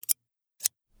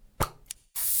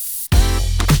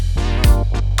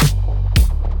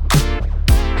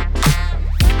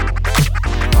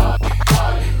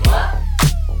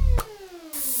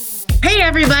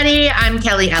everybody. I'm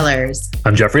Kelly Ellers.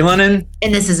 I'm Jeffrey Lennon.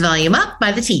 And this is Volume Up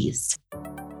by The Tease.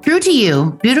 True to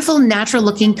you, beautiful,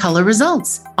 natural-looking color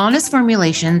results, honest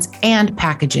formulations, and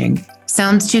packaging.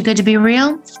 Sounds too good to be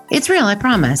real? It's real, I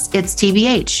promise. It's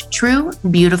TBH, true,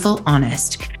 beautiful,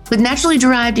 honest. With naturally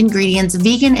derived ingredients,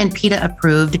 vegan and PETA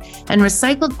approved, and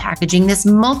recycled packaging, this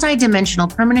multi-dimensional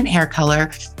permanent hair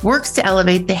color works to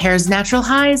elevate the hair's natural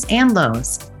highs and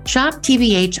lows. Shop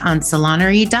TBH on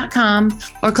Salonery.com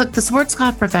or click the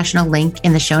Schwarzkopf Professional link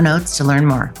in the show notes to learn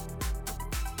more.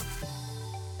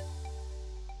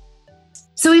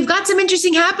 So we've got some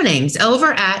interesting happenings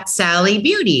over at Sally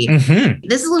Beauty.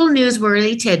 This is a little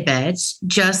newsworthy tidbit.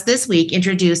 Just this week,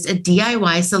 introduced a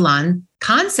DIY salon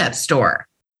concept store.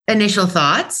 Initial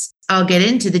thoughts? I'll get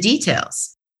into the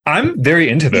details. I'm very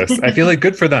into this. I feel like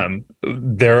good for them.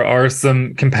 There are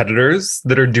some competitors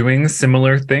that are doing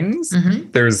similar things.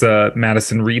 There's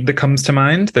Madison Reed that comes to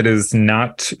mind that is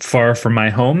not far from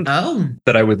my home.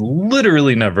 That I would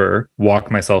literally never walk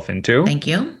myself into. Thank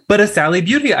you. But a Sally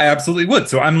Beauty, I absolutely would.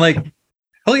 So I'm like,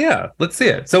 hell yeah, let's see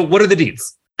it. So what are the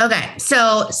deets? Okay,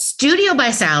 so Studio by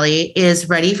Sally is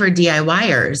ready for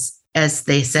DIYers, as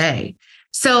they say.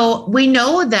 So we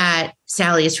know that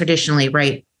Sally is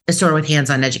traditionally a store with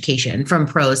hands-on education from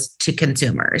pros to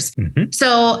consumers.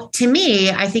 So to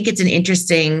me, I think it's an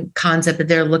interesting concept that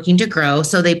they're looking to grow.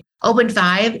 So they opened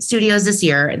 5 studios this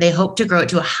year. They hope to grow it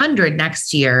to 100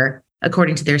 next year,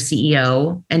 according to their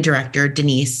CEO and director,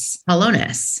 Denise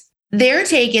Polonis. Their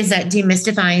take is that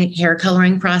demystifying hair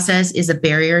coloring process is a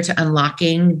barrier to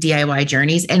unlocking DIY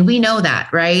journeys. And we know that,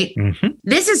 right?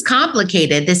 This is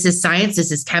complicated. This is science.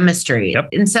 This is chemistry.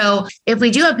 And so if we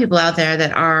do have people out there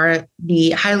that are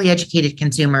the highly educated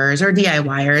consumers or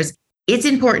DIYers, it's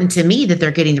important to me that they're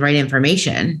getting the right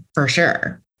information for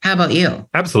sure. How about you?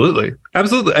 Absolutely.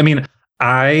 Absolutely. I mean,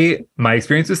 my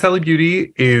experience with Sally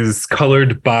Beauty is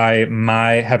colored by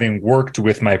my having worked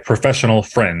with my professional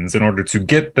friends in order to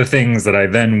get the things that I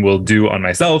then will do on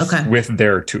myself with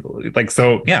their tutelage.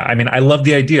 I love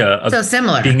the idea of so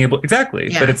similar being able.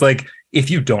 Exactly. Yeah. But it's like,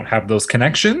 if you don't have those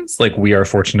connections, like we are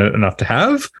fortunate enough to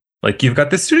have, like you've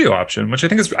got this studio option, which I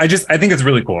think is, I think it's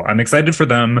really cool. I'm excited for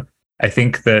them. I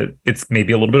think that it's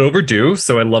maybe a little bit overdue.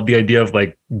 So I love the idea of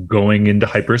like going into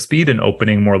hyperspeed and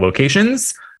opening more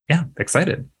locations. Yeah,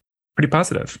 excited. Pretty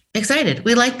positive. Excited.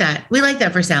 We like that. We like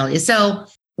that for Sally. So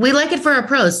we like it for our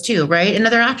pros too, right?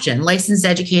 Another option, licensed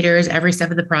educators every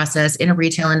step of the process in a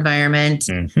retail environment.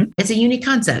 It's a unique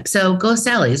concept. So go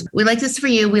Sally's. We like this for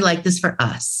you. We like this for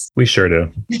us. We sure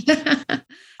do.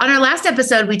 On our last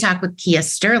episode, we talked with Kia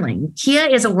Sterling. Kia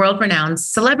is a world-renowned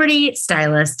celebrity,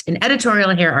 stylist, and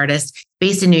editorial hair artist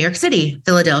based in New York City,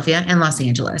 Philadelphia, and Los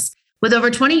Angeles. With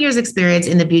over 20 years experience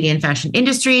in the beauty and fashion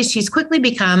industries, she's quickly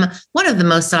become one of the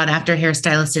most sought after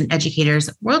hairstylists and educators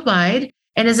worldwide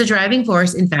and is a driving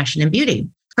force in fashion and beauty.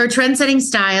 Her trend-setting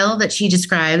style that she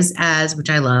describes as,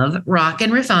 which I love, rock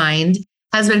and refined,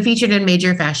 has been featured in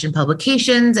major fashion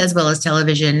publications as well as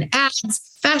television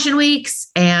ads, fashion weeks,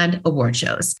 and award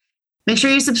shows. Make sure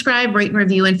you subscribe, rate, and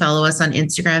review, and follow us on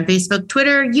Instagram, Facebook,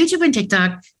 Twitter, YouTube, and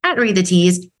TikTok at Read the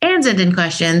Tease, and send in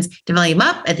questions to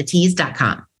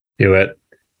volumeup@thetease.com. Do it.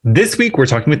 This week, we're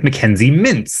talking with Mackenzie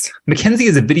Mintz. Mackenzie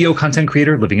is a video content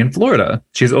creator living in Florida.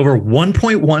 She has over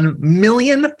 1.1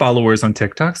 million followers on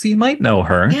TikTok, so you might know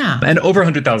her. Yeah. And over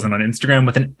 100,000 on Instagram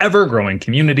with an ever-growing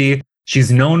community.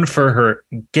 She's known for her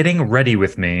Getting Ready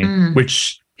With Me,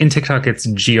 which in TikTok, it's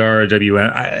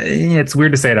GRWN. It's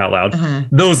weird to say it out loud.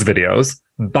 Those videos,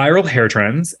 viral hair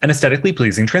trends, and aesthetically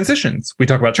pleasing transitions. We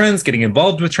talk about trends, getting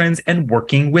involved with trends, and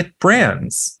working with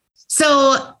brands.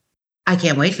 So I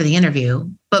can't wait for the interview.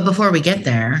 But before we get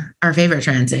there, our favorite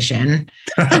transition.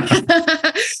 5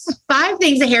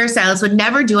 things a hairstylist would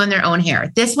never do on their own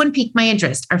hair. This one piqued my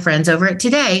interest. Our friends over at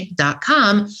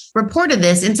today.com reported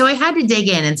this. And so I had to dig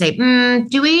in and say,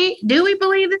 do we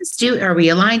believe this? Are we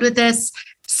aligned with this?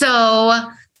 So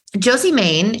Josie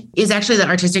Main is actually the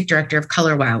artistic director of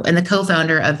Color Wow and the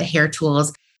co-founder of the hair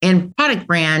tools and product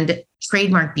brand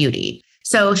Trademark Beauty.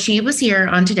 So she was here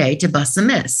on Today to bust some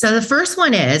myths. So the first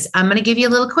one is, I'm going to give you a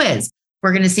little quiz.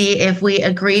 We're going to see if we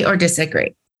agree or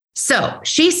disagree. So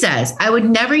she says, I would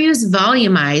never use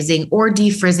volumizing or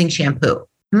defrizzing shampoo.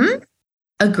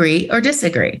 Agree or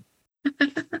disagree?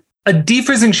 A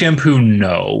defrizzing shampoo,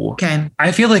 no. Okay.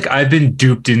 I feel like I've been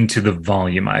duped into the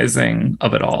volumizing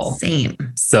of it all. Same.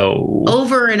 So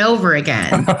over and over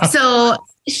again. So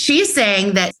she's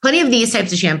saying that plenty of these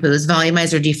types of shampoos,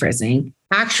 volumized or defrizzing,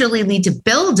 actually lead to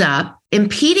buildup,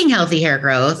 impeding healthy hair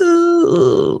growth.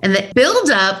 Ooh. And that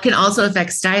buildup can also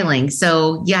affect styling.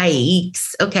 So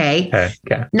yikes. Okay.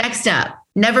 Okay. Next up,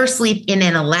 never sleep in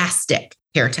an elastic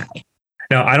hair tie.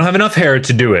 Now, I don't have enough hair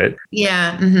to do it,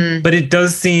 Yeah. but it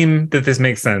does seem that this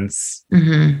makes sense.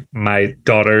 My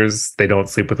daughters, they don't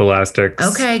sleep with elastics.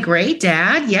 Okay, great,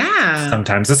 Dad. Yeah.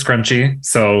 Sometimes a scrunchie.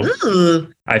 So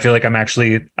Ooh, I feel like I'm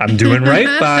doing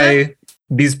right by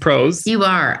these pros. you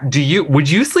are. Do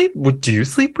you sleep with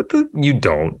the? You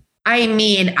don't. I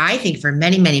mean, I think for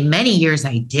many, many, many years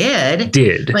I did.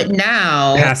 But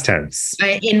now, past tense.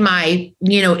 In my,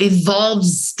 evolved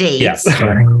state, Yes.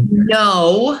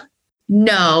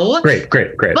 no. Great.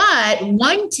 But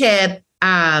one tip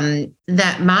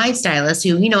that my stylist,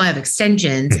 who, I have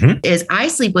extensions, is I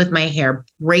sleep with my hair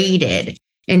braided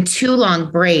in 2 long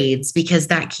braids because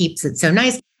that keeps it so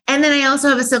nice. And then I also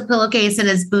have a silk pillowcase and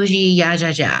it's bougie.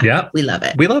 Yeah. We love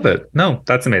it. No,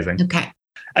 that's amazing. Okay.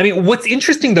 I mean, what's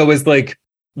interesting though is like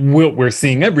what we're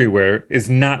seeing everywhere is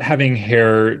not having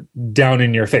hair down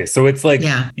in your face. So it's like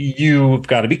you've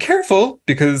got to be careful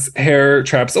because hair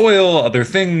traps oil, other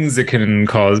things. It can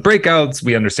cause breakouts.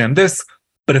 We understand this.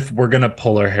 But if we're going to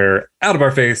pull our hair out of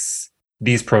our face,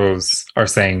 these pros are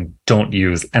saying don't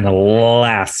use an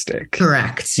elastic.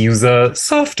 Correct. Use a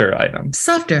softer item.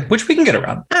 Softer. Which we can get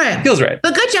around. All right. Feels right.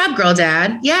 But good job, girl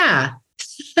dad. Yeah.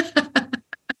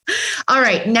 All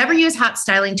right. Never use hot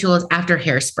styling tools after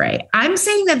hairspray. I'm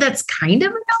saying that that's kind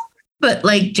of a no, but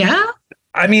like, yeah.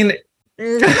 I mean,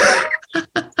 this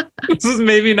is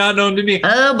maybe not known to me.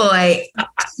 Oh boy.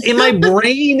 In my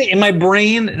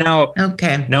brain now.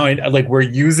 Okay. Now like we're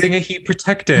using a heat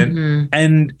protectant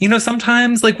and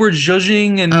sometimes like we're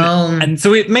judging and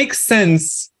so it makes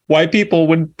sense why people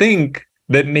would think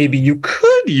that maybe you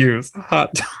could use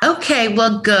hot. Okay,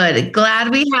 well, good.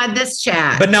 Glad we had this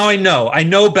chat. But now I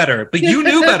know better, but you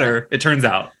knew better, it turns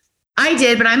out. I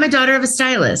did, but I'm a daughter of a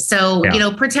stylist. So,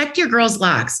 protect your girl's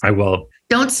locks. I will.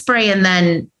 Don't spray and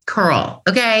then curl.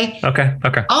 Okay. Okay.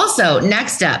 Also,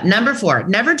 next up, number 4,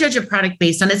 never judge a product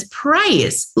based on its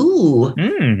price. Ooh.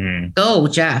 Go,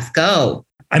 Jeff, go.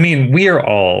 I mean,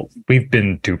 we've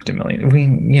been duped a million.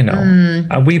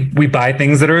 We buy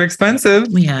things that are expensive,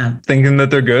 thinking that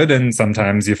they're good. And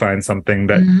sometimes you find something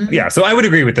that, so I would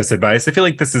agree with this advice. I feel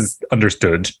like this is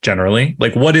understood generally.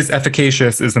 Like what is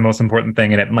efficacious is the most important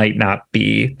thing. And it might not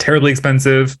be terribly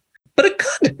expensive, but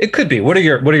it could be. What are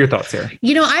your thoughts here?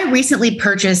 I recently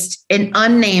purchased an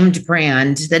unnamed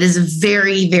brand that is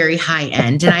very, very high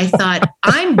end. And I thought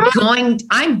I'm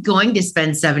going to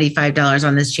spend $75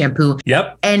 on this shampoo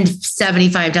and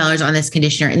 $75 on this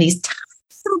conditioner in these tiny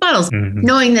little bottles,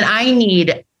 knowing that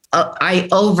I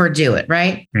overdo it,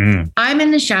 right? I'm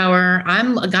in the shower.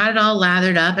 Got it all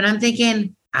lathered up and I'm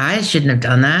thinking, I shouldn't have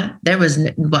done that.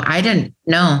 I didn't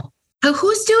know.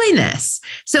 Who's doing this?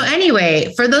 So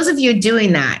anyway, for those of you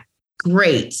doing that,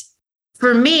 great.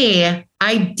 For me,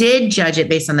 I did judge it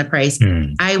based on the price.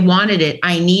 I wanted it.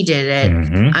 I needed it.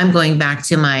 I'm going back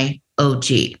to my OG.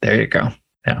 There you go.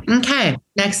 Yeah. Okay.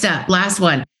 Next up, last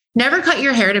one. Never cut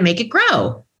your hair to make it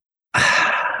grow.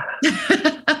 I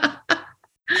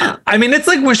mean, it's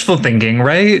like wishful thinking,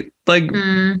 right? Like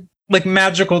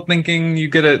magical thinking. You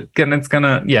get it, and it's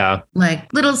gonna,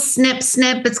 like little snip,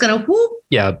 it's gonna whoop.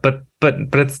 Yeah, but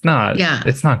it's not. Yeah,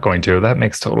 it's not going to. That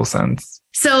makes total sense.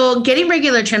 So getting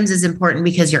regular trims is important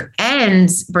because your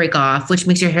ends break off, which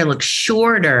makes your hair look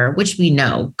shorter, which we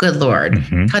know. Good Lord,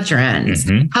 cut your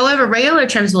ends. However, regular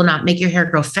trims will not make your hair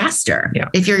grow faster. Yeah.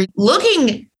 If you're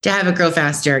looking to have it grow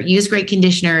faster, use great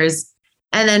conditioners.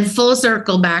 And then full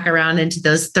circle back around into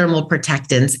those thermal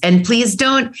protectants. And please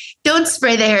don't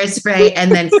spray the hairspray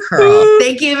and then curl.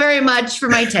 Thank you very much for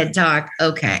my TED Talk.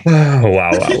 Okay. Oh,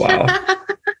 wow.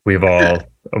 We've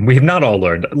not all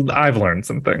learned. I've learned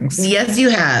some things. Yes,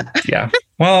 you have. Yeah.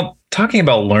 Well, talking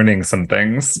about learning some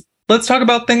things, let's talk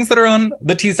about things that are on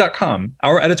thetease.com.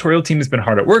 Our editorial team has been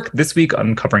hard at work this week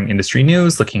uncovering industry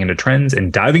news, looking into trends,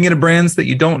 and diving into brands that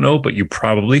you don't know, but you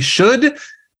probably should.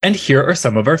 And here are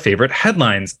some of our favorite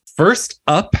headlines. First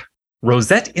up,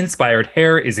 rosette-inspired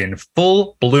hair is in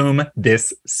full bloom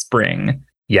this spring.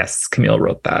 Yes, Camille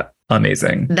wrote that.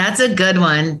 Amazing. That's a good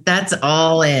one. That's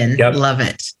all in. Yep. Love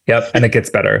it. Yep, and it gets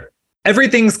better.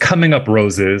 Everything's coming up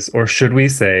roses, or should we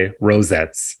say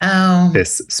rosettes,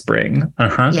 this spring.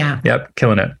 Yeah. Yep,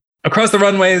 killing it. Across the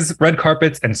runways, red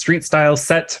carpets, and street style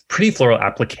set, pretty floral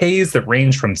appliques that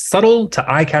range from subtle to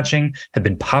eye-catching have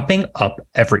been popping up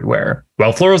everywhere.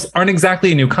 While florals aren't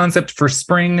exactly a new concept for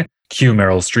spring, cue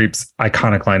Meryl Streep's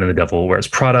iconic line in The Devil Wears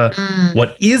Prada.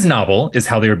 What is novel is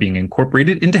how they are being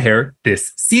incorporated into hair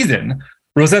this season.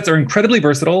 Rosettes are incredibly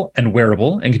versatile and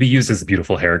wearable and can be used as a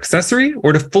beautiful hair accessory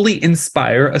or to fully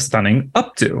inspire a stunning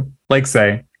updo, like,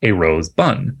 say, a rose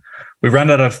bun. We've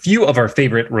rounded out a few of our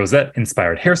favorite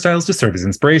rosette-inspired hairstyles to serve as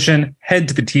inspiration. Head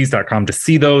to thetease.com to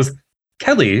see those.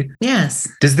 Kelly, Yes.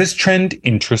 does this trend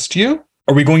interest you?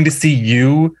 Are we going to see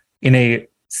you in a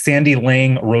Sandy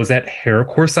Lang rosette hair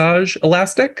corsage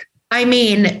elastic? I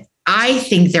mean, I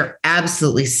think they're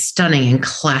absolutely stunning and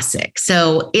classic.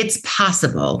 So it's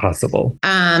possible.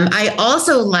 I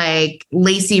also like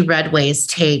Lacey Redway's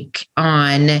take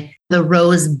on the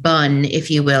rose bun, if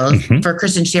you will, for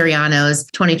Kristen Sheriano's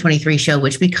 2023 show,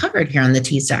 which we covered here on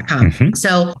thetease.com.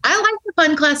 So I like the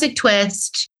fun classic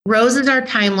twist. Roses are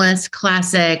timeless,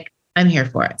 classic. I'm here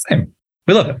for it. Same.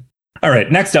 We love it. All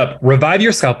right, next up, revive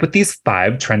your scalp with these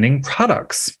 5 trending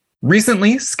products.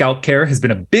 Recently, scalp care has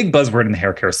been a big buzzword in the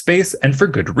hair care space, and for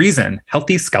good reason.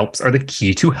 Healthy scalps are the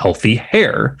key to healthy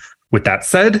hair. With that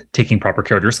said, taking proper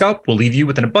care of your scalp will leave you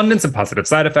with an abundance of positive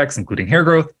side effects, including hair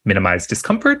growth, minimized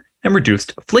discomfort, and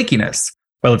reduced flakiness.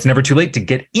 While it's never too late to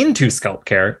get into scalp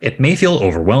care, it may feel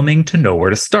overwhelming to know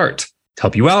where to start. To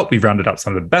help you out, we've rounded out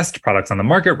some of the best products on the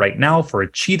market right now for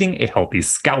achieving a healthy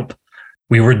scalp.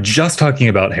 We were just talking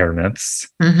about hair myths.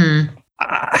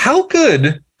 How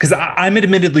good? Because I'm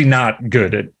admittedly not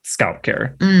good at scalp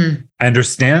care. I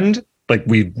understand, like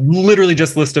we literally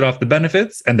just listed off the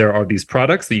benefits, and there are these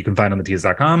products that you can find on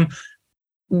thetease.com.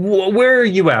 Where are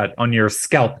you at on your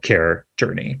scalp care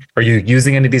journey? Are you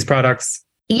using any of these products?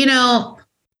 You know,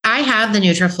 I have the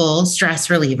Nutrafol stress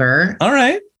reliever. All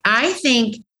right. I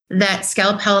think that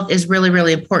scalp health is really,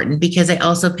 really important because I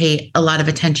also pay a lot of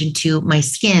attention to my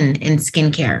skin and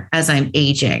skincare as I'm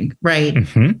aging, right?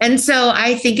 And so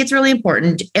I think it's really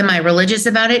important. Am I religious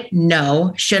about it?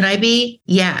 No. Should I be?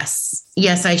 Yes.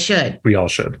 Yes, I should. We all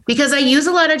should. Because I use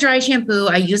a lot of dry shampoo.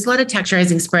 I use a lot of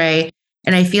texturizing spray,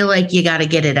 and I feel like you got to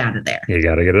get it out of there. You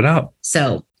got to get it out.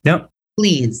 So yep.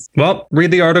 Please. Well,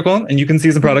 read the article and you can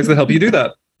see some products that help you do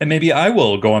that. And maybe I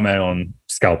will go on my own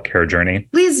scalp care journey.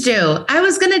 Please do. I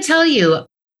was going to tell you,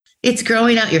 it's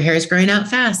growing out. Your hair is growing out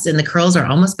fast and the curls are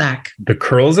almost back. The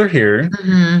curls are here,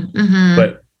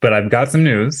 but I've got some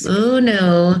news. Oh,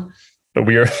 no. But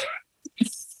we are...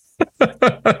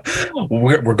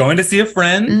 we're going to see a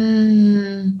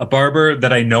friend, a barber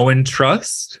that I know and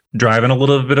trust, driving a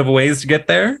little bit of a ways to get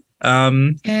there.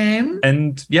 Okay.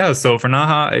 And yeah, so for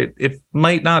Naha, it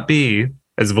might not be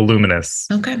as voluminous.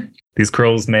 Okay. These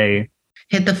curls may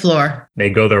hit the floor. May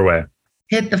go their way.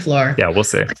 Hit the floor. Yeah, we'll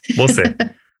see. We'll see.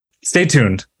 Stay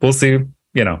tuned. We'll see.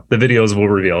 You know, the videos will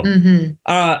reveal.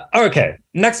 Okay.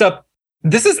 Next up,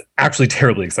 this is actually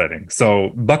terribly exciting.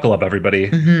 So buckle up, everybody.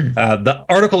 The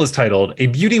article is titled, "A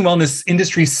Beauty Wellness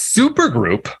Industry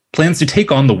Supergroup Plans to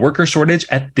Take on the Worker Shortage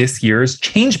at This Year's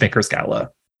Changemakers Gala."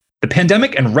 The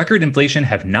pandemic and record inflation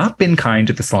have not been kind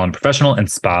to the salon professional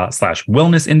and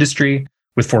spa/wellness industry.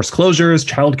 With forced closures,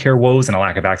 childcare woes, and a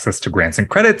lack of access to grants and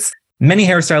credits, many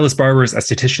hairstylists, barbers,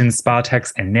 estheticians, spa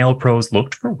techs, and nail pros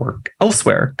looked for work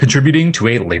elsewhere, contributing to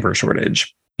a labor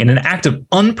shortage. In an act of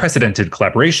unprecedented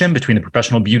collaboration between the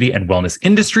professional beauty and wellness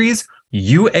industries,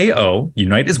 UAO,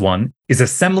 Unite as One, is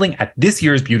assembling at this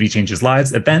year's Beauty Changes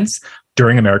Lives events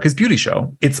during America's Beauty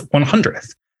Show, its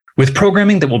 100th, with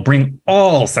programming that will bring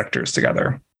all sectors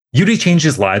together. Beauty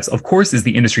Changes Lives, of course, is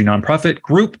the industry nonprofit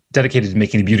group dedicated to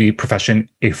making the beauty profession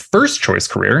a first choice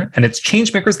career, and its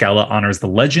Changemakers Gala honors the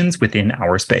legends within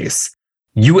our space.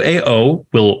 UAO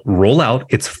will roll out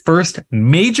its first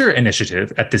major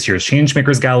initiative at this year's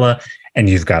Changemakers Gala, and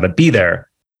you've got to be there.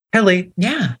 Kelly.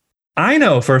 Yeah. I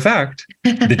know for a fact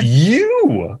that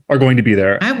you are going to be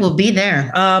there. I will be there.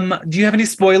 Do you have any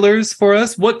spoilers for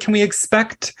us? What can we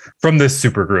expect from this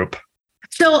supergroup?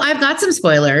 So I've got some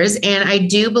spoilers, and I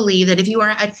do believe that if you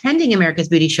are attending America's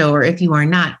Beauty Show, or if you are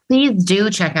not, please do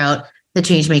check out the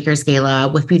Changemakers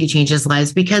Gala with Beauty Changes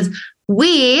Lives, because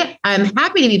I'm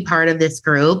happy to be part of this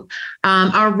group,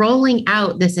 are rolling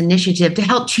out this initiative to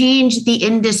help change the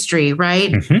industry,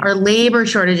 right? Our labor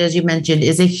shortage, as you mentioned,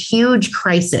 is a huge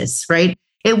crisis, right?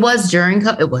 It was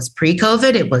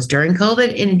pre-COVID, it was during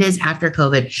COVID, and it is after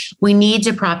COVID. We need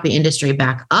to prop the industry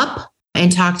back up and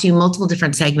talk to multiple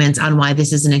different segments on why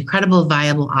this is an incredible,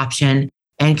 viable option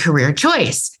and career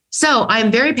choice. So I'm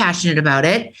very passionate about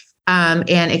it.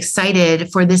 And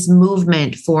excited for this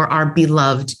movement for our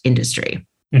beloved industry.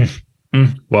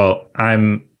 Well,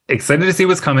 I'm excited to see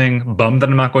what's coming. Bummed that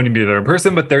I'm not going to be there in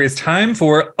person, but there is time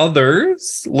for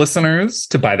listeners,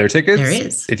 to buy their tickets. There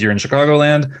is. If you're in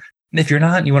Chicagoland. And if you're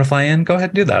not and you want to fly in, go ahead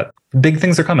and do that. Big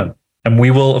things are coming. And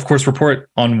we will, of course, report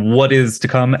on what is to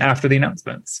come after the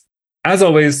announcements. As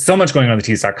always, so much going on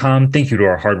thetease.com. Thank you to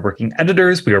our hardworking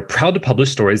editors. We are proud to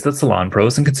publish stories that salon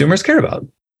pros and consumers care about.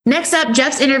 Next up,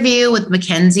 Jeff's interview with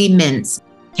Mackenzie Mintz.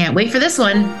 Can't wait for this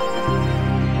one.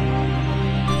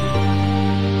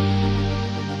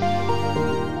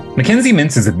 Mackenzie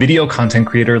Mintz is a video content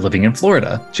creator living in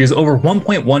Florida. She has over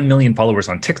 1.1 million followers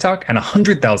on TikTok and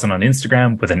 100,000 on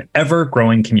Instagram with an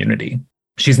ever-growing community.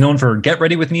 She's known for get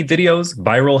ready with me videos,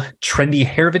 viral, trendy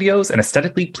hair videos, and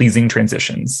aesthetically pleasing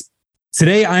transitions.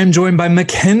 Today, I am joined by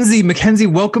Mackenzie. Mackenzie,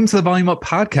 welcome to the Volume Up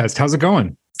podcast. How's it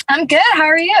going? I'm good. How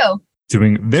are you?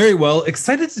 Doing very well.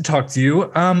 Excited to talk to you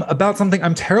about something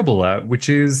I'm terrible at, which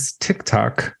is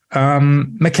TikTok.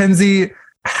 Mackenzie,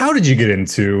 how did you get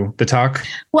into the talk?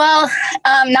 Well,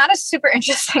 not a super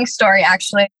interesting story,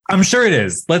 actually. I'm sure it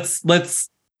is.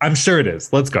 I'm sure it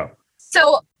is. Let's go.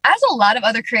 So as a lot of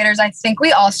other creators, I think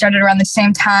we all started around the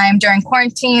same time during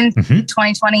quarantine,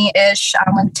 2020-ish,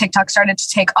 when TikTok started to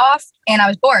take off. And I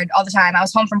was bored all the time. I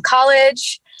was home from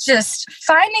college, just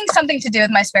finding something to do with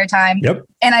my spare time. Yep.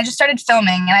 And I just started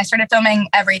filming, and I started filming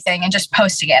everything and just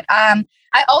posting it.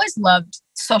 I always loved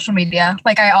social media.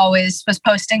 Like, I always was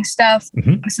posting stuff.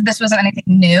 So this wasn't anything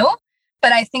new.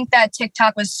 But I think that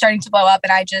TikTok was starting to blow up,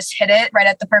 and I just hit it right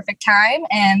at the perfect time.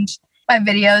 And my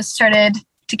videos started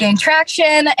to gain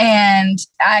traction, and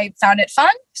I found it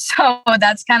fun. So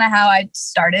that's kind of how I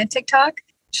started TikTok,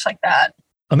 just like that.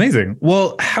 Amazing.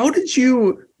 Well, how did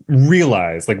you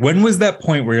realize, like, when was that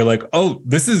point where you're like, oh,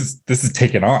 this is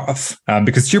taking off?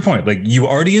 Because to your point, like, you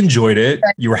already enjoyed it,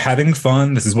 you were having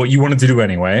fun, this is what you wanted to do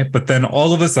anyway, but then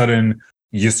all of a sudden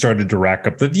you started to rack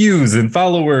up the views and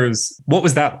followers. What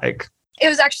was that like? It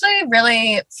was actually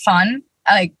really fun,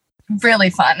 like really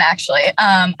fun, actually.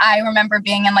 I remember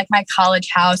being in like my college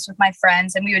house with my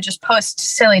friends, and we would just post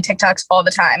silly TikToks all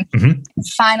the time.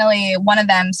 Finally, one of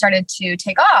them started to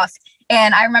take off.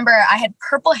 And I remember I had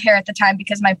purple hair at the time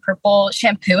because my purple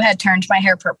shampoo had turned my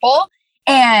hair purple.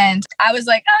 And I was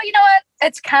like, oh, you know what?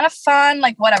 It's kind of fun,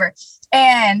 like whatever.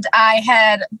 And I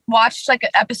had watched like an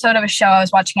episode of a show I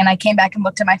was watching, and I came back and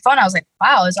looked at my phone. I was like,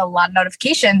 wow, there's a lot of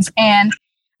notifications. And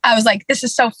I was like, this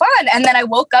is so fun. And then I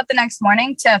woke up the next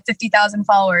morning to 50,000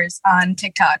 followers on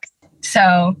TikTok.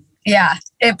 So yeah,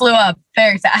 it blew up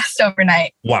very fast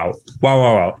overnight. Wow.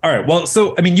 All right. Well,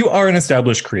 so, I mean, you are an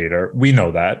established creator. We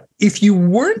know that. If you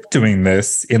weren't doing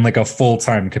this in like a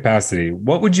full-time capacity,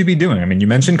 what would you be doing? I mean, you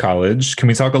mentioned college. Can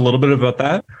we talk a little bit about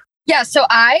that? Yeah. So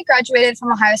I graduated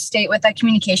from Ohio State with a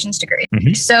communications degree.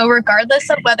 So regardless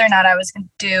of whether or not I was going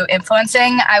to do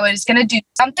influencing, I was going to do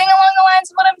something along the lines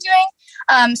of what I'm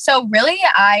doing. So really,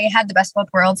 I had the best of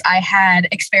both worlds. I had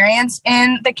experience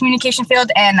in the communication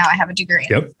field, and now I have a degree.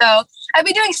 So I'd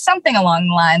be doing something along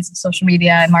the lines of social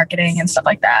media and marketing and stuff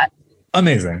like that.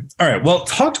 Amazing. All right. Well,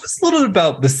 talk to us a little bit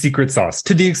about the secret sauce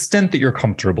to the extent that you're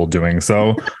comfortable doing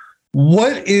so.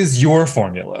 What is your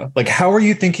formula? Like, how are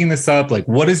you thinking this up? Like,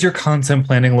 what does your content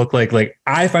planning look like? Like,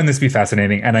 I find this to be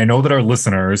fascinating. And I know that our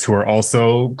listeners who are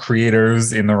also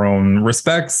creators in their own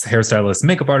respects, hairstylists,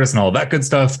 makeup artists, and all of that good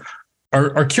stuff,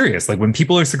 are curious. Like, when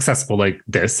people are successful like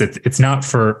this, it's not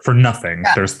for nothing.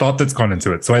 Yeah. There's thought that's gone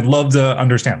into it. So I'd love to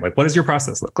understand, like, what does your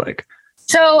process look like?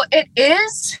 So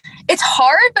it's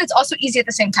hard, but it's also easy at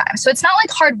the same time. So it's not like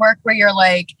hard work where you're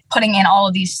like putting in all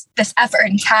of this effort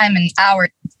and time and hours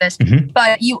into this,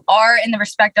 but you are in the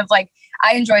respect of like,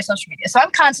 I enjoy social media. So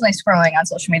I'm constantly scrolling on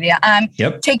social media. I'm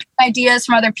taking ideas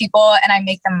from other people and I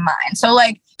make them mine. So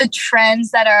like the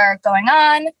trends that are going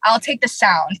on, I'll take the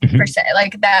sound per se.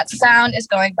 Like that sound is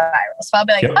going viral. So I'll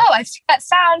be like, oh, I've seen that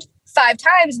sound 5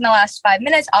 times in the last 5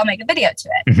 minutes. I'll make a video to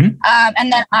it.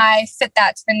 And then I fit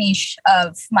that to the niche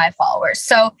of my followers.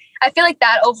 So I feel like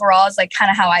that overall is like kind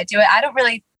of how I do it. I don't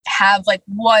really have like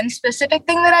one specific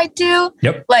thing that I do.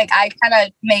 Like I kind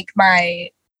of make my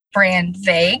brand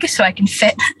vague so I can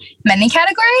fit many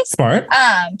categories. Smart.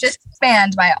 Just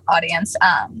expand my audience.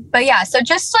 But yeah, so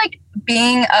just like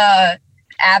being a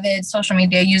avid social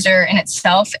media user in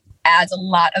itself adds a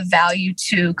lot of value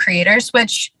to creators,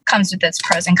 which comes with its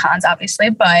pros and cons, obviously,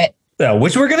 but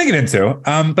which we're going to get into.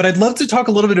 But I'd love to talk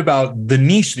a little bit about the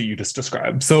niche that you just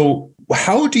described. So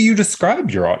how do you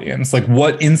describe your audience? Like,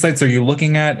 what insights are you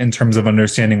looking at in terms of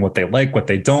understanding what they like, what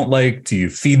they don't like? Do you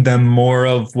feed them more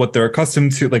of what they're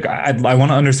accustomed to? Like, I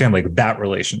want to understand like that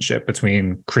relationship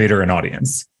between creator and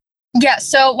audience. Yeah.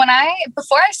 So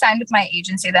before I signed with my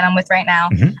agency that I'm with right now,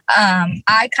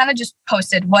 I kind of just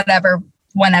posted whenever.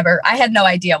 I had no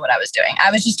idea what I was doing.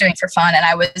 I was just doing it for fun, and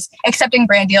I was accepting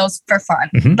brand deals for fun.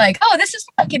 Like, oh, this is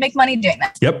fun. I can make money doing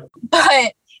this.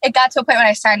 But it got to a point when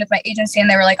I signed with my agency and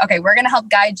they were like, okay, we're going to help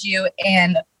guide you.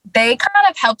 And they kind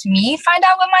of helped me find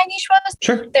out what my niche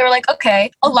was. They were like, okay,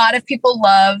 a lot of people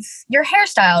love your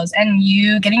hairstyles and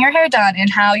you getting your hair done and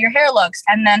how your hair looks.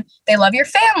 And then they love your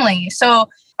family. So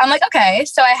I'm like, okay,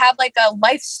 so I have like a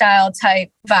lifestyle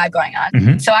type vibe going on.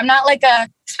 Mm-hmm. So I'm not like a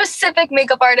specific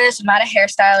makeup artist. I'm not a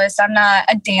hairstylist. I'm not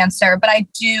a dancer, but I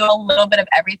do a little bit of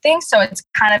everything. So it's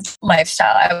kind of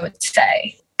lifestyle, I would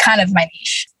say, kind of my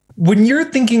niche. When you're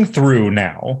thinking through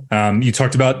now, you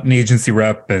talked about an agency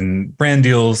rep and brand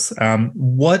deals.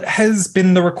 What has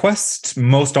been the request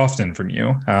most often from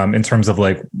you in terms of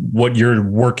like what you're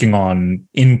working on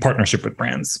in partnership with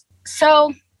brands?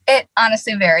 So it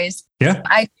honestly varies. Yeah.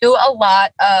 I do a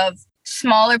lot of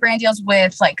smaller brand deals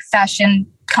with like fashion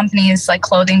companies, like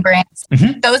clothing brands.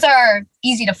 Mm-hmm. Those are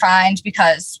easy to find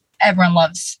because everyone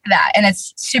loves that. And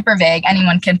it's super vague.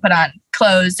 Anyone can put on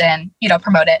clothes and,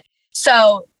 promote it.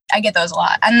 So I get those a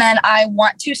lot. And then I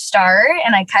want to start,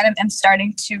 and I kind of am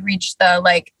starting to reach the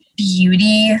like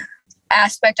beauty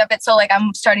aspect of it. So like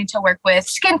I'm starting to work with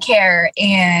skincare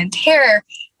and hair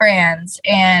brands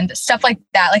and stuff like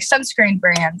that, like sunscreen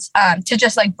brands, to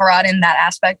just like broaden that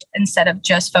aspect instead of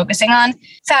just focusing on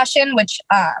fashion, which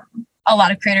a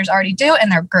lot of creators already do,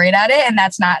 and they're great at it. And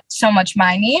that's not so much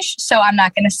my niche. So I'm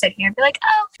not going to sit here and be like,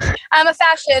 oh, I'm a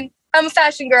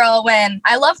fashion girl when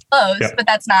I love clothes, but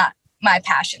that's not my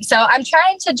passion. So I'm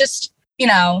trying to just,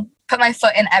 put my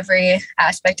foot in every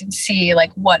aspect and see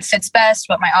like what fits best,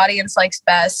 what my audience likes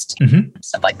best,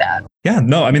 stuff like that. Yeah,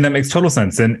 no, I mean, that makes total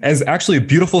sense. And as actually a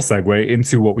beautiful segue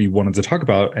into what we wanted to talk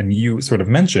about, and you sort of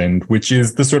mentioned, which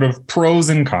is the sort of pros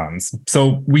and cons.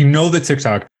 So we know that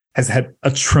TikTok has had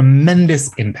a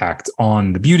tremendous impact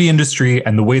on the beauty industry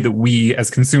and the way that we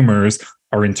as consumers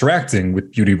are interacting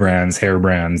with beauty brands, hair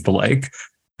brands, the like.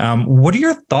 What are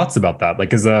your thoughts about that?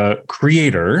 Like as a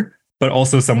creator, but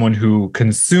also someone who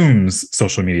consumes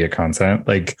social media content,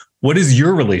 like what is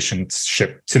your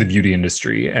relationship to the beauty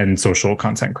industry and social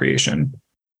content creation?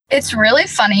 It's really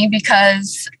funny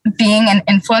because being an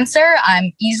influencer,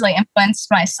 I'm easily influenced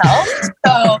myself.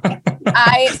 So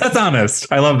That's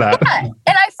honest. I love that. Yeah. And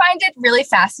I find it really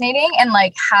fascinating and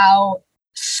like how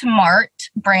smart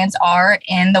brands are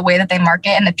in the way that they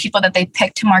market and the people that they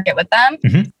pick to market with them.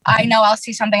 Mm-hmm. I know I'll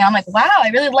see something, I'm like, wow, I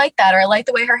really like that. Or I like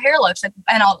the way her hair looks. And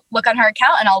I'll look on her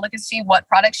account and I'll look and see what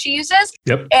products she uses.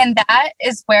 Yep. And that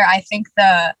is where I think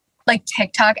the like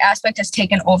TikTok aspect has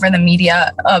taken over the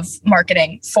media of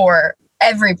marketing for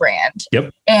every brand.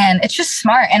 Yep. And it's just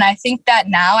smart. And I think that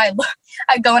now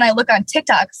I go and I look on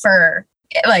TikTok for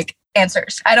like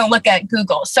answers. I don't look at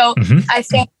Google. So I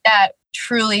think that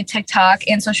truly TikTok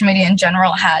and social media in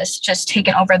general has just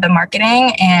taken over the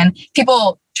marketing, and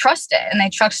people trust it, and they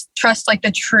trust like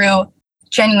the true,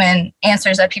 genuine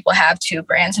answers that people have to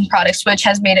brands and products, which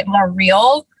has made it more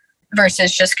real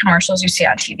versus just commercials you see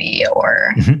on TV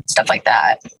or stuff like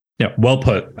that. Yeah, well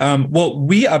put. Well,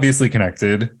 we obviously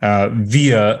connected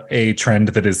via a trend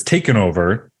that has taken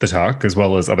over the talk as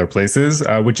well as other places,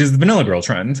 which is the Vanilla Girl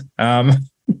trend.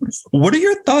 What are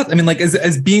your thoughts? I mean, like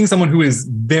as being someone who is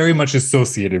very much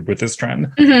associated with this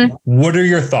trend, what are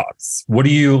your thoughts? What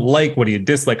do you like? What do you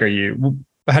dislike?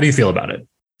 How do you feel about it?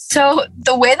 So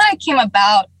the way that I came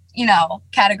about,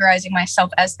 categorizing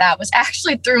myself as that was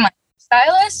actually through my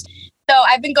stylist. So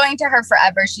I've been going to her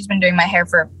forever. She's been doing my hair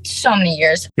for so many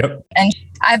years. Yep. And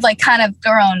I've like kind of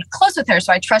grown close with her.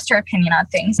 So I trust her opinion on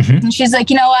things. And she's like,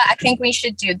 you know what? I think we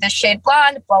should do this shade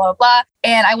blonde, blah, blah, blah.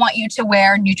 And I want you to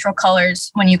wear neutral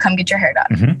colors when you come get your hair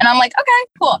done. And I'm like,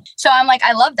 okay, cool. So I'm like,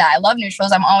 I love that. I love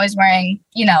neutrals. I'm always wearing,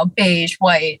 beige,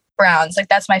 white, browns. Like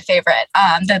that's my favorite.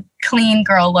 The clean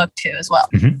girl look too as well.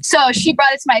 So she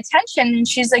brought it to my attention and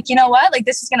she's like, you know what? Like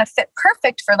this is going to fit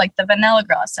perfect for like the Vanilla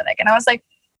Girl aesthetic. And I was like,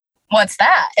 what's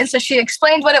that? And so she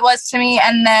explained what it was to me.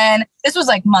 And then this was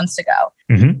like months ago.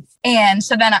 And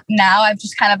so then now I've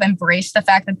just kind of embraced the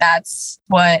fact that that's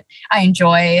what I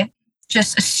enjoy.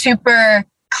 Just a super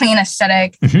clean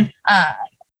aesthetic.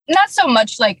 Not so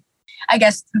much like, I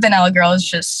guess Vanilla Girl is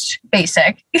just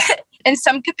basic in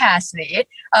some capacity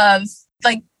of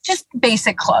like just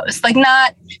basic clothes, like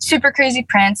not super crazy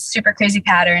prints, super crazy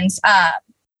patterns.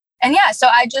 And yeah, so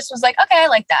I just was like, okay, I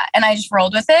like that. And I just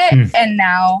rolled with it. And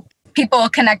now people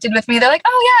connected with me. They're like,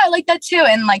 oh yeah, I like that too.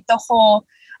 And like the whole,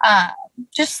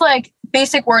 just like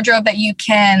basic wardrobe that you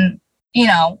can,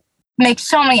 make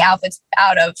so many outfits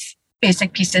out of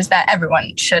basic pieces that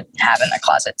everyone should have in their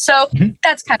closet. So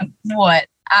that's kind of what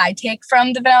I take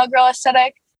from the Vanilla Girl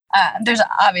aesthetic. There's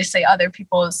obviously other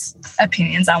people's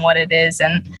opinions on what it is,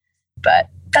 but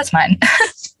that's mine.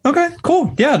 Okay,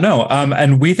 cool. Yeah, no.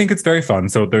 And we think it's very fun.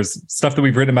 So there's stuff that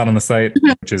we've written about on the site,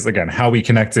 which is again, how we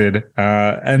connected,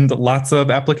 and lots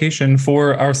of application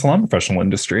for our salon professional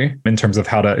industry in terms of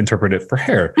how to interpret it for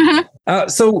hair.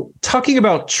 So talking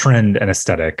about trend and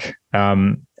aesthetic,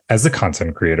 as a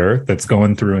content creator that's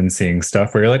going through and seeing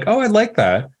stuff where you're like, oh, I like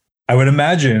that. I would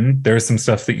imagine there's some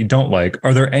stuff that you don't like.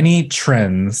 Are there any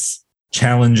trends,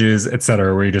 challenges, et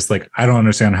cetera, where you're just like, I don't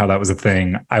understand how that was a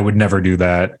thing. I would never do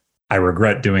that. I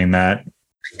regret doing that.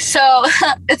 So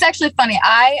it's actually funny.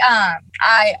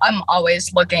 I'm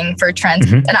always looking for trends,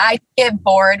 and I get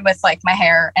bored with like my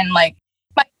hair and like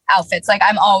my outfits. Like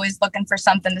I'm always looking for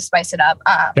something to spice it up.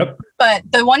 But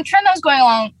the one trend that was going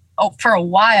along for a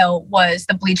while was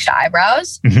the bleached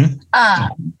eyebrows.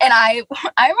 And I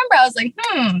remember I was like,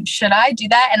 should I do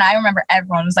that? And I remember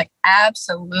everyone was like,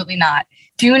 absolutely not.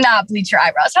 Do not bleach your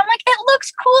eyebrows. So I'm like, it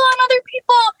looks cool on other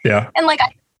people. Yeah. And like, I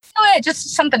do it,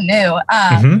 just something new.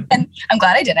 And I'm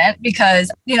glad I didn't,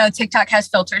 because, you know, TikTok has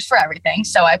filters for everything.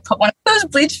 So I put one of those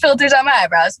bleach filters on my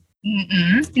eyebrows.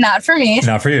 Not for me.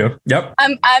 Not for you. Yep.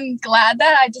 I'm glad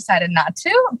that I decided not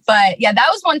to. But yeah, that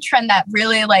was one trend that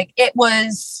really, like, it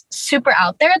was super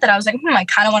out there that I was like, I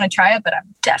kind of want to try it, but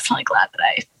I'm definitely glad that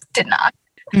I did not.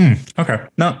 Okay.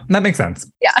 No, that makes sense.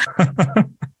 Yeah.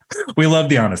 We love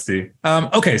the honesty.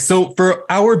 Okay. So for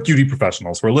our beauty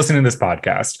professionals who are listening to this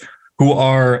podcast, who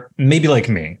are maybe like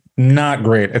me, not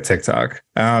great at TikTok,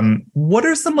 what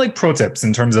are some like pro tips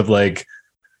in terms of like,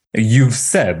 you've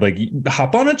said, like,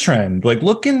 hop on a trend, like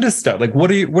look into stuff, like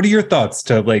what are your thoughts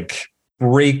to like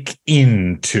break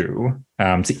into,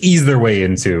 to ease their way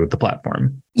into the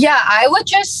platform? Yeah, I would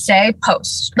just say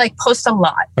post a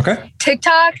lot. Okay.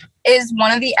 TikTok is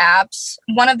one of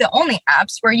the only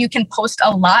apps where you can post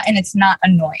a lot and it's not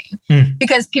annoying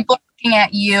because people are looking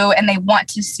at you and they want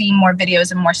to see more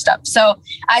videos and more stuff. So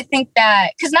I think that,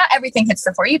 because not everything hits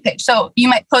the For You page. So you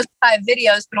might post 5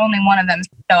 videos, but only one of them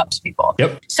show up to people.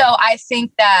 Yep. So I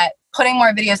think that putting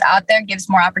more videos out there gives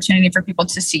more opportunity for people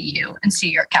to see you and see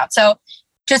your account. So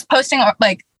just posting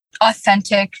like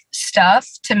authentic stuff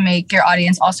to make your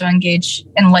audience also engage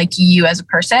and like you as a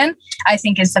person, I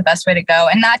think is the best way to go.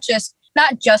 And not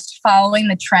just following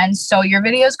the trends so your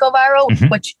videos go viral,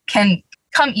 which can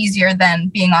come easier than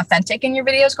being authentic in your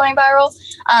videos going viral.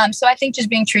 So I think just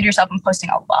being true to yourself and posting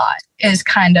a lot is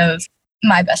kind of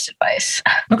my best advice.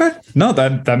 Okay. No,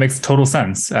 that makes total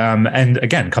sense. And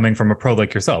again, coming from a pro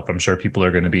like yourself, I'm sure people are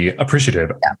going to be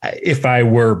appreciative. Yeah. If I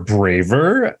were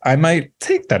braver, I might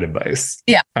take that advice.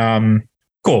 Yeah.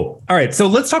 Cool. All right. So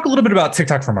let's talk a little bit about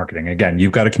TikTok for marketing. Again,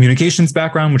 you've got a communications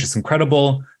background, which is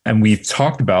incredible. And we've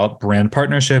talked about brand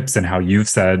partnerships and how you've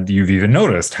said you've even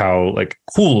noticed how like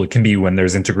cool it can be when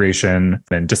there's integration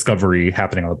and discovery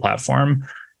happening on the platform.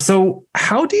 So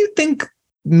how do you think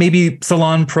maybe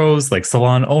salon pros, like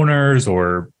salon owners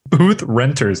or booth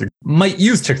renters, might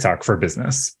use TikTok for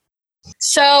business?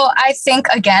 So I think,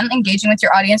 again, engaging with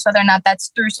your audience, whether or not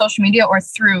that's through social media or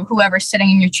through whoever's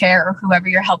sitting in your chair or whoever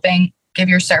you're helping give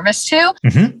your service to,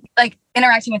 like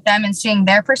interacting with them and seeing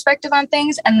their perspective on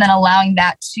things, and then allowing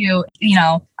that to, you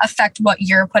know, affect what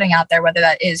you're putting out there, whether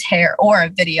that is hair or a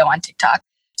video on TikTok.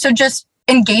 So just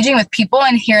engaging with people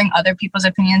and hearing other people's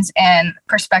opinions and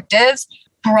perspectives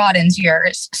broadens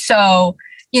yours. So,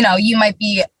 you know, you might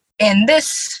be in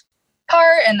this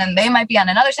part and then they might be on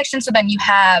another section. So then you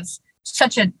have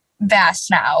such a vast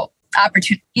now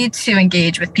opportunity to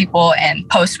engage with people and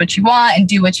post what you want and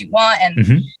do what you want.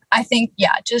 And I think,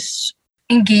 yeah, just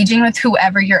engaging with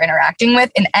whoever you're interacting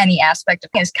with in any aspect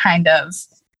of it is kind of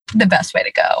the best way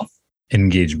to go.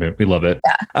 Engagement. We love it.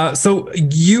 Yeah. So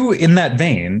you, in that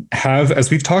vein, have,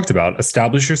 as we've talked about,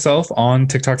 established yourself on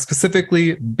TikTok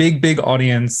specifically, big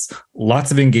audience,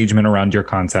 lots of engagement around your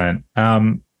content.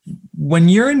 When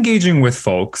you're engaging with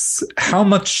folks, how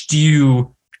much do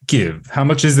you give? How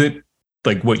much is it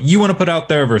like what you want to put out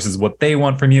there versus what they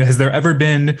want from you? Has there ever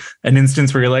been an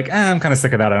instance where you're like, I'm kind of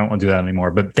sick of that, I don't want to do that anymore,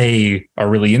 but they are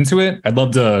really into it? I'd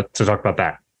love to talk about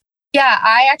that. Yeah,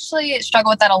 I actually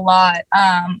struggle with that a lot.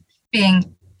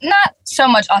 Being not so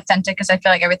much authentic, because I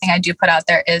feel like everything I do put out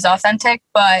there is authentic,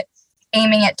 but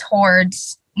aiming it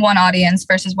towards one audience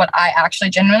versus what I actually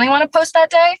genuinely want to post that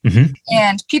day.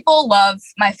 And people love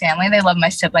my family. They love my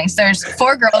siblings. There's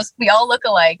 4 girls. We all look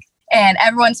alike and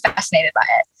everyone's fascinated by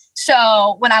it.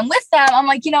 So when I'm with them, I'm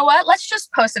like, you know what? Let's just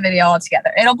post a video all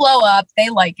together. It'll blow up. They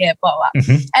like it, blow up.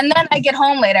 And then I get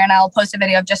home later and I'll post a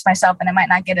video of just myself and it might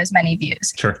not get as many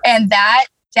views. Sure. And that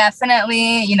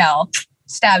definitely, you know,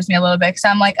 stabs me a little bit, because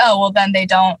I'm like, oh, well, then they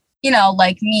don't, you know,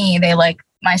 like me. They like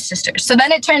my sisters. So then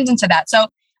it turns into that. So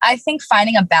I think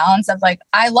finding a balance of like,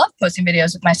 I love posting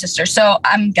videos with my sister, so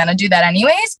I'm going to do that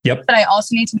anyways. Yep. But I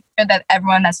also need to make sure that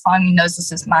everyone that's following me knows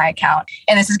this is my account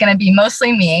and this is going to be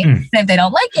mostly me. And if they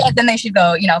don't like it, then they should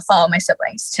go, you know, follow my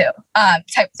siblings too,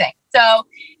 type thing. So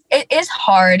it is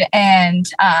hard. And,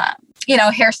 you know,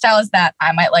 hairstyles that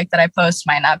I might like that I post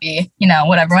might not be, you know,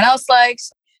 what everyone else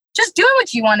likes. Just doing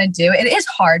what you want to do. It is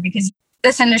hard because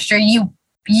this industry, you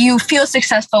you feel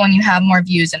successful when you have more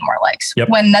views and more likes. Yep.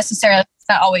 When necessarily it's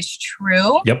not always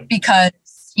true. Yep. Because,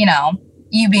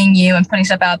 you being you and putting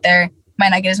stuff out there might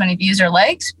not get as many views or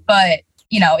likes, but,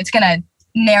 it's going to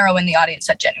narrow in the audience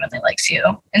that genuinely likes you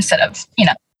instead of,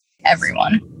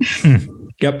 everyone.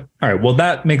 Yep. All right. Well,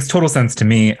 that makes total sense to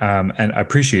me. And I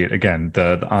appreciate, again,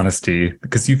 the honesty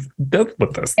because you've dealt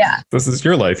with this. Yeah. This is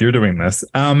your life. You're doing this.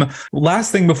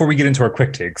 Last thing before we get into our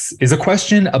quick takes is a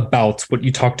question about what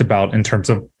you talked about in terms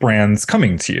of brands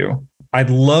coming to you. I'd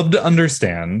love to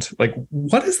understand,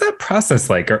 what is that process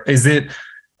like? Or is it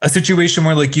a situation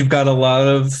where you've got a lot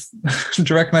of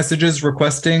direct messages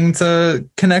requesting to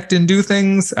connect and do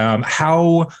things?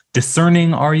 How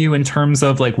discerning are you in terms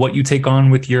of what you take on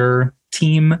with your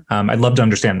team? I'd love to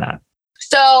understand that.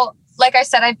 So, like I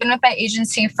said, I've been with my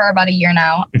agency for about a year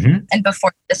now. Mm-hmm. And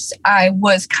before this, I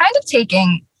was kind of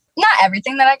taking not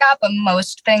everything that I got, but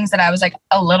most things that I was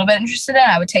a little bit interested in.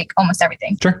 I would take almost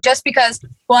everything. Sure. Just because,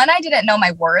 one, I didn't know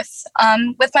my worth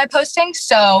with my posting.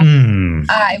 So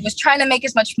I was trying to make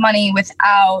as much money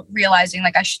without realizing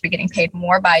I should be getting paid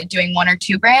more by doing 1 or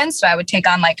 2 brands. So I would take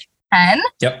on 10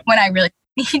 when I really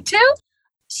need to.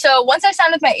 So once I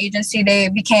signed with my agency, they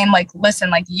became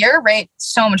listen, your rate is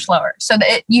so much lower. So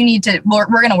that you need to, we're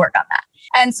going to work on that.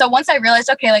 And so once I realized,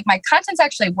 okay, my content's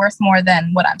actually worth more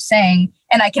than what I'm saying,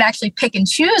 and I can actually pick and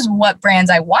choose what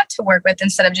brands I want to work with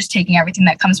instead of just taking everything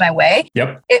that comes my way.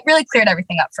 Yep. It really cleared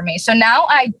everything up for me. So now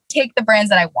I take the brands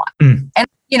that I want. And,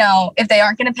 if they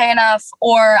aren't going to pay enough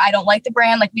or I don't like the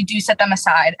brand, we do set them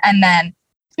aside and then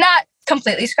not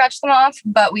completely scratch them off,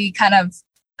 but we kind of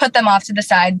put them off to the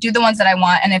side, do the ones that I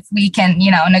want. And if we can,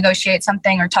 negotiate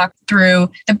something or talk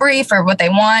through the brief or what they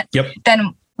want,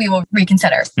 then we will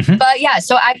reconsider. Mm-hmm. But yeah,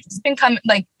 so I've just been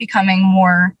becoming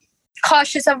more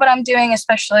cautious of what I'm doing,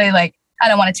 especially I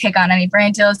don't want to take on any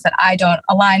brand deals that I don't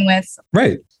align with.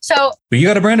 Right. So but you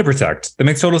got a brand to protect. That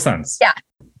makes total sense. Yeah.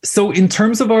 So in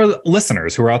terms of our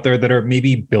listeners who are out there that are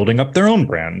maybe building up their own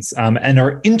brands and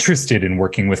are interested in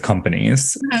working with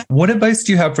companies, what advice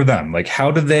do you have for them?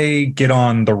 How do they get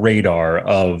on the radar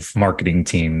of marketing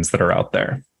teams that are out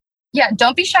there? Yeah,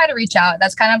 don't be shy to reach out.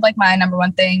 That's kind of my number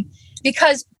one thing,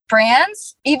 because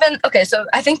brands so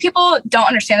I think people don't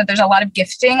understand that there's a lot of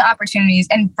gifting opportunities,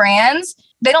 and brands,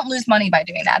 they don't lose money by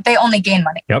doing that. They only gain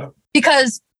money. Yep.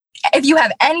 Because if you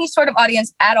have any sort of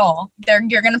audience at all,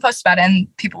 you're going to post about it and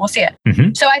people will see it.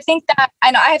 Mm-hmm. So I think that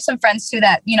I know I have some friends too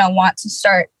that, want to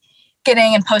start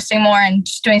getting and posting more and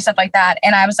just doing stuff like that.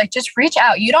 And I was just reach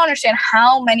out. You don't understand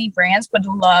how many brands would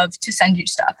love to send you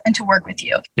stuff and to work with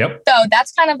you. Yep. So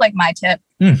that's kind of my tip.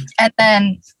 And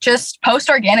then just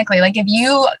post organically. If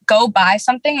you go buy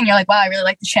something and you're wow, I really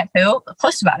like the shampoo,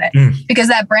 post about it because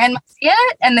that brand might see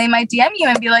it and they might DM you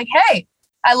and be hey,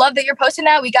 I love that you're posting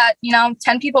that. We got,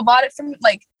 10 people bought it from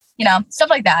stuff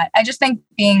like that. I just think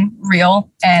being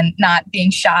real and not being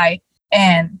shy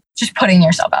and just putting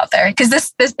yourself out there, because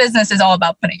this business is all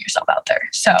about putting yourself out there.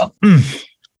 So,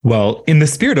 well, in the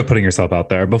spirit of putting yourself out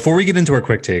there, before we get into our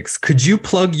quick takes, could you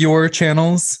plug your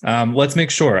channels? Let's make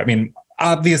sure. I mean,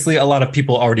 obviously, a lot of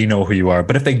people already know who you are,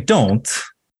 but if they don't,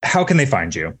 how can they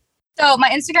find you? So my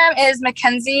Instagram is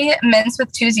Mackenzie Mintz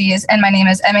with 2 Z's, and my name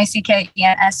is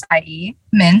MACKENSIE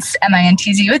Mintz,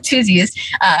 MINTZ with 2 Z's.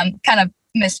 Kind of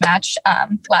mismatch,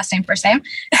 last name, first name.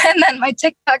 And then my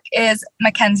TikTok is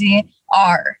Mackenzie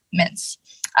R Mintz.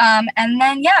 And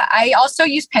then, I also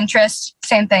use Pinterest.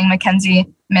 Same thing, Mackenzie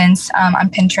Mintz on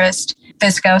Pinterest,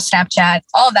 Visco, Snapchat,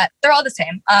 all of that. They're all the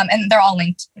same. And they're all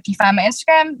linked. If you find my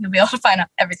Instagram, you'll be able to find out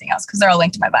everything else because they're all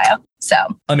linked to my bio. So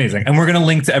amazing. And we're going to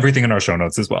link to everything in our show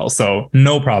notes as well. So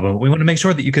no problem. We want to make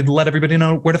sure that you could let everybody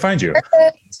know where to find you.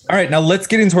 Perfect. All right, now let's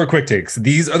get into our quick takes.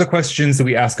 These are the questions that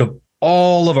we ask of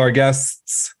all of our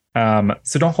guests.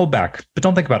 So don't hold back, but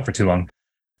don't think about it for too long.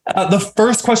 The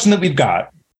first question that we've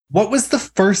got: what was the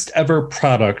first ever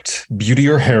product, beauty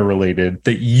or hair related,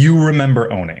 that you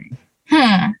remember owning?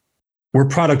 We're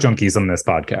product junkies on this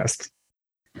podcast.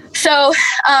 So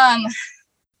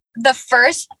the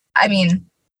first,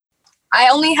 I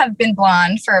only have been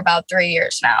blonde for about 3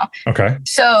 years now. Okay.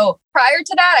 So prior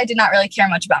to that, I did not really care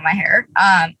much about my hair.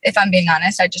 If I'm being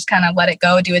honest, I just kind of let it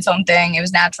go, do its own thing. It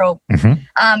was natural.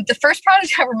 Mm-hmm. The first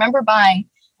product I remember buying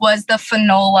was the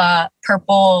Fanola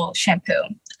purple shampoo.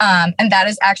 And that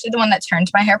is actually the one that turned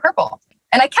my hair purple.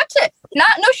 And I kept it. No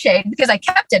shade, because I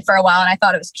kept it for a while and I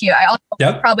thought it was cute. I also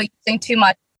was probably using too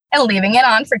much and leaving it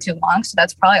on for too long. So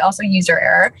that's probably also user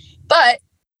error. But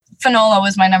Fanola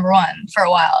was my number one for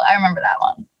a while. I remember that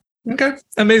one. Okay.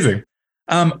 Amazing.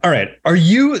 All right. Are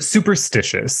you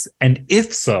superstitious? And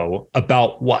if so,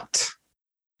 about what?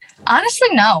 Honestly,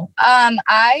 no.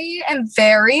 I am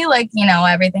very like,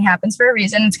 everything happens for a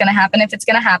reason. It's going to happen if it's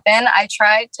going to happen. I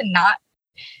try to not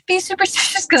be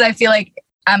superstitious because I feel like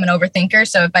I'm an overthinker.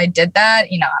 So if I did that,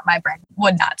 my brain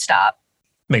would not stop.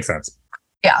 Makes sense.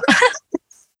 Yeah.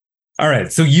 All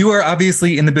right. So you are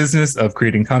obviously in the business of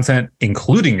creating content,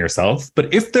 including yourself.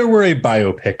 But if there were a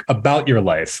biopic about your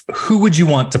life, who would you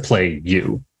want to play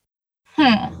you?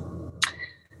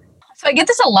 So I get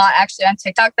this a lot actually on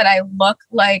TikTok that I look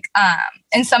like,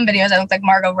 in some videos, I look like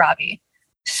Margot Robbie.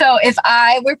 So if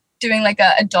I were doing like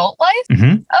an adult life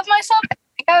of myself, I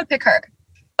think I would pick her.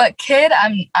 But kid,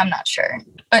 I'm not sure.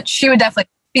 But she would definitely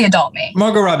be adult me.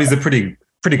 Margot Robbie's a pretty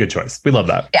good choice. We love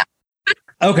that. Yeah.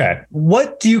 Okay.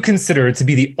 What do you consider to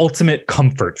be the ultimate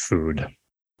comfort food?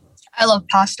 I love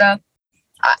pasta.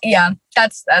 Yeah,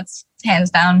 that's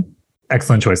hands down.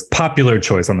 Excellent choice. Popular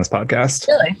choice on this podcast.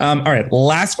 Really? All right.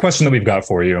 Last question that we've got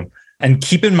for you. And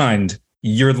keep in mind,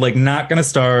 you're like not going to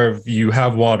starve. You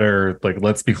have water. Like,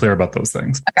 let's be clear about those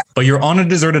things. Okay. But you're on a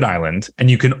deserted island and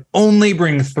you can only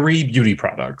bring 3 beauty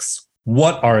products.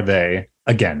 What are they?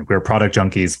 Again, we're product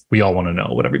junkies. We all want to know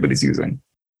what everybody's using.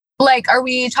 Like, are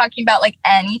we talking about like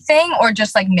anything or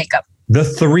just like makeup? The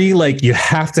 3, like you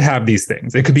have to have these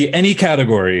things. It could be any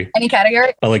category. Any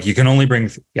category? But like you can only bring,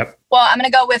 yep. Well, I'm going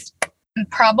to go with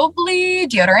probably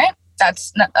deodorant.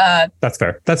 That's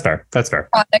fair.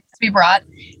 Product to be brought.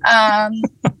 I'm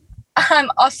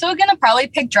also going to probably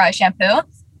pick dry shampoo.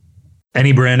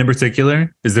 Any brand in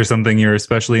particular? Is there something you're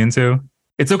especially into?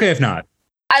 It's okay if not.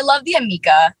 I love the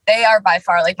Amika. They are by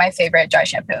far like my favorite dry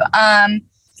shampoo.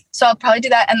 So I'll probably do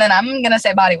that. And then I'm going to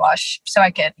say body wash so I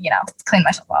could, clean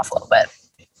myself off a little bit.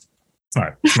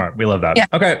 Smart. We love that. Yeah.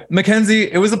 Okay.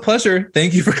 Mackenzie, it was a pleasure.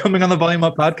 Thank you for coming on the Volume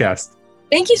Up podcast.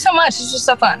 Thank you so much. It's just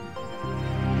so fun.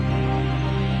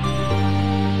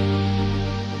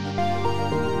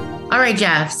 All right,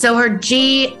 Jeff. So her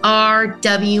GRWM,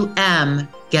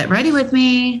 get ready with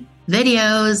me,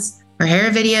 videos, her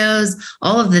hair videos,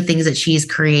 all of the things that she's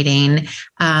creating.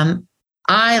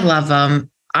 I love them.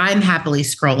 I'm happily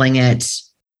scrolling it.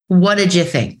 What did you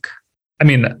think? I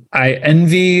mean, I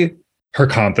envy her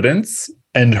confidence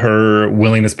and her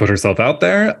willingness to put herself out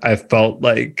there. I felt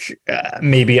like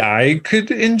maybe I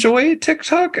could enjoy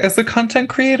TikTok as a content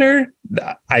creator.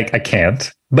 I can't.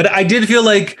 But I did feel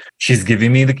like she's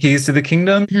giving me the keys to the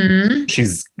kingdom. Mm-hmm.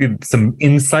 She's given some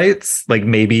insights. Like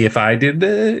maybe if I did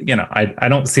I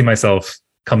don't see myself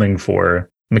coming for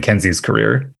Mackenzie's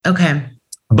career. Okay.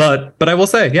 But I will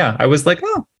say, yeah, I was like,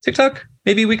 oh, TikTok,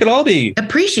 maybe we could all be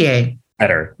appreciate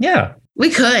better. Yeah, we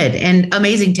could. And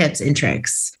amazing tips and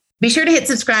tricks. Be sure to hit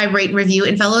subscribe, rate, and review,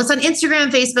 and follow us on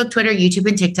Instagram, Facebook, Twitter, YouTube,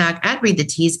 and TikTok at Read the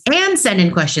Tease, and send in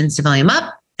questions to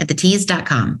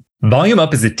volumeup@thetease.com. Volume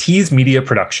Up is a Tease Media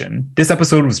production. This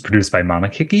episode was produced by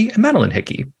Monica Hickey and Madeline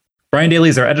Hickey. Brian Daly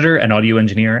is our editor and audio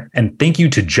engineer. And thank you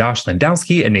to Josh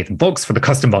Landowski and Nathan Folks for the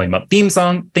custom Volume Up theme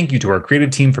song. Thank you to our creative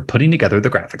team for putting together the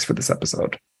graphics for this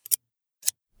episode.